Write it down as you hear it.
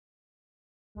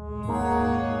There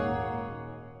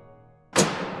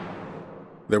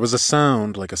was a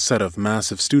sound like a set of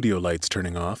massive studio lights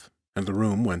turning off, and the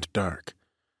room went dark.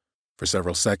 For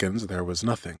several seconds there was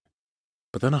nothing,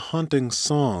 but then a haunting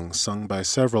song sung by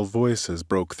several voices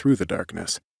broke through the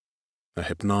darkness, a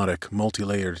hypnotic,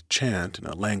 multi-layered chant in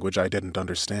a language I didn't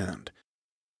understand.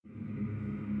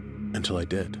 Until I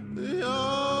did.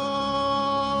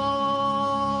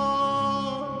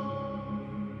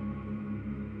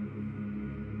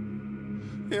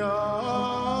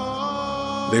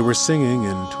 They were singing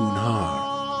in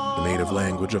Tunhar, the native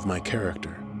language of my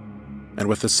character, and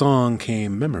with the song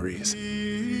came memories,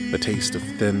 the taste of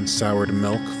thin, soured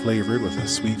milk flavored with a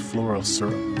sweet floral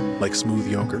syrup, like smooth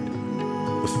yogurt,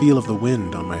 the feel of the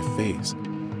wind on my face,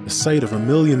 the sight of a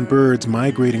million birds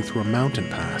migrating through a mountain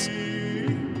pass,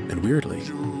 and weirdly,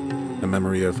 a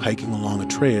memory of hiking along a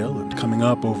trail and coming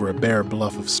up over a bare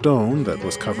bluff of stone that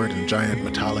was covered in giant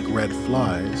metallic red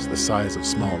flies the size of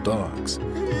small dogs.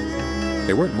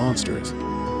 They weren't monsters.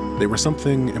 They were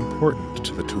something important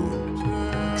to the tomb,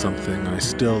 something I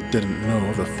still didn't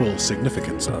know the full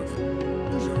significance of.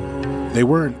 They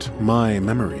weren't my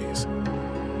memories,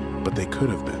 but they could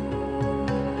have been.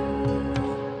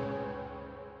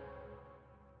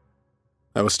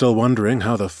 I was still wondering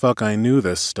how the fuck I knew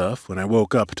this stuff when I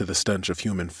woke up to the stench of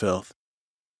human filth.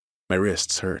 My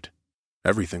wrists hurt.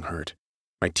 Everything hurt.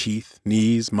 My teeth,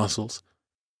 knees, muscles.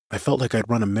 I felt like I'd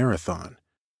run a marathon,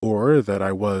 or that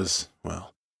I was,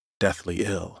 well, deathly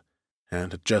ill,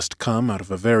 and had just come out of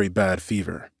a very bad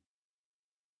fever.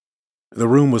 The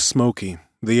room was smoky,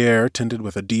 the air tinted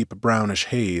with a deep brownish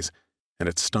haze, and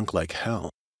it stunk like hell.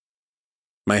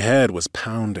 My head was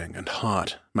pounding and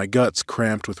hot, my guts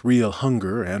cramped with real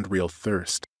hunger and real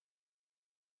thirst.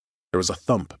 There was a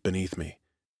thump beneath me,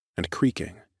 and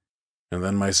creaking, and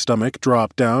then my stomach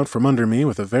dropped down from under me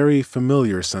with a very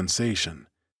familiar sensation.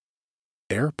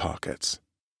 Air pockets.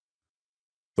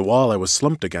 The wall I was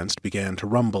slumped against began to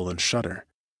rumble and shudder,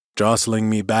 jostling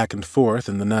me back and forth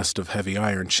in the nest of heavy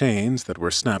iron chains that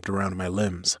were snapped around my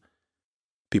limbs.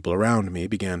 People around me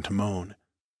began to moan,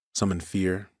 some in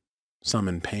fear, some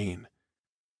in pain.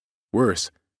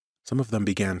 Worse, some of them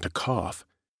began to cough,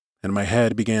 and my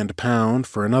head began to pound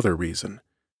for another reason.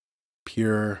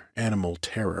 Pure animal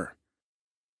terror.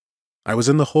 I was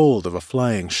in the hold of a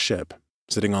flying ship,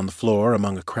 sitting on the floor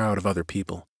among a crowd of other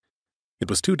people. It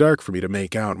was too dark for me to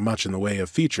make out much in the way of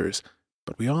features,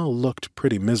 but we all looked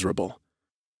pretty miserable.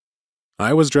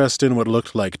 I was dressed in what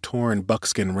looked like torn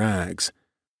buckskin rags.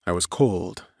 I was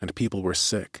cold, and people were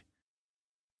sick.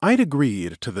 I'd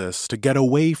agreed to this to get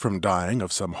away from dying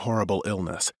of some horrible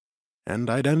illness, and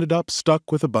I'd ended up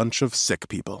stuck with a bunch of sick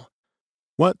people.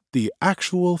 What the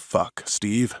actual fuck,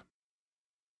 Steve?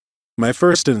 My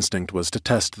first instinct was to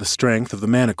test the strength of the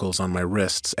manacles on my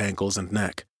wrists, ankles, and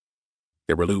neck.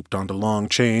 They were looped onto long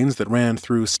chains that ran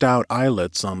through stout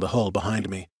eyelets on the hull behind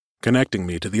me, connecting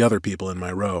me to the other people in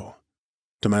my row.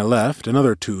 To my left,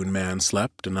 another Toon man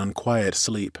slept an unquiet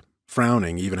sleep,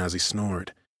 frowning even as he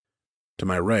snored. To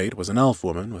my right was an elf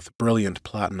woman with brilliant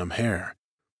platinum hair.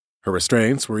 Her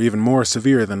restraints were even more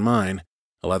severe than mine,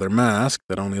 a leather mask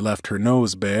that only left her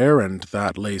nose bare and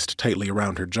that laced tightly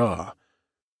around her jaw.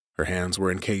 Her hands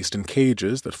were encased in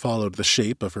cages that followed the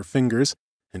shape of her fingers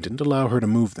and didn't allow her to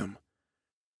move them.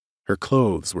 Her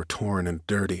clothes were torn and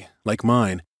dirty, like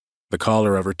mine, the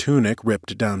collar of her tunic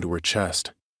ripped down to her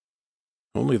chest.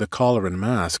 Only the collar and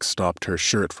mask stopped her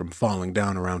shirt from falling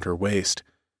down around her waist.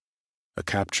 A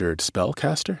captured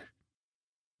spellcaster?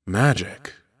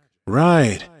 Magic.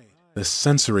 Right. This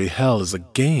sensory hell is a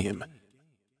game.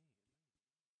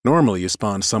 Normally you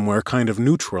spawn somewhere kind of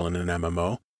neutral in an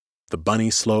MMO. The bunny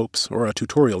slopes, or a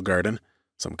tutorial garden,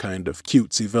 some kind of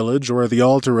cutesy village, or the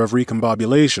altar of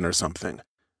recombobulation or something.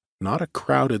 Not a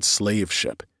crowded slave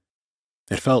ship.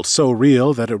 It felt so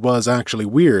real that it was actually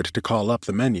weird to call up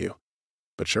the menu.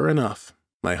 But sure enough,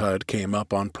 my HUD came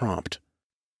up on prompt.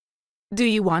 Do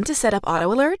you want to set up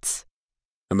auto alerts?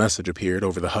 A message appeared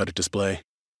over the HUD display.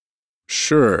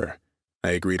 Sure,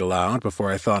 I agreed aloud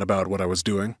before I thought about what I was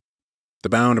doing. The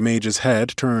bound mage's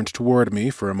head turned toward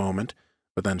me for a moment,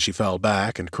 but then she fell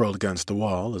back and curled against the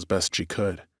wall as best she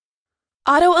could.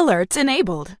 Auto alerts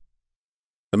enabled.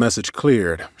 The message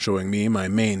cleared, showing me my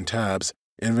main tabs: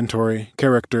 inventory,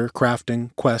 character,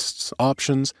 crafting, quests,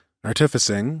 options,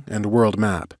 artificing, and world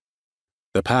map.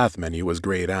 The path menu was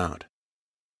grayed out.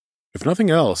 If nothing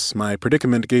else, my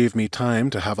predicament gave me time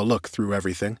to have a look through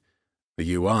everything.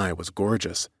 The UI was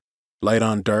gorgeous. Light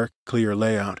on dark, clear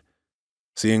layout.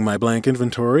 Seeing my blank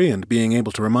inventory and being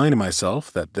able to remind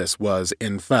myself that this was,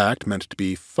 in fact, meant to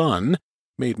be fun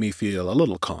made me feel a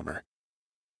little calmer.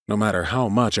 No matter how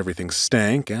much everything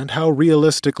stank and how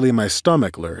realistically my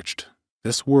stomach lurched,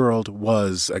 this world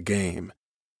was a game.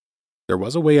 There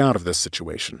was a way out of this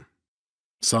situation.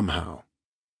 Somehow.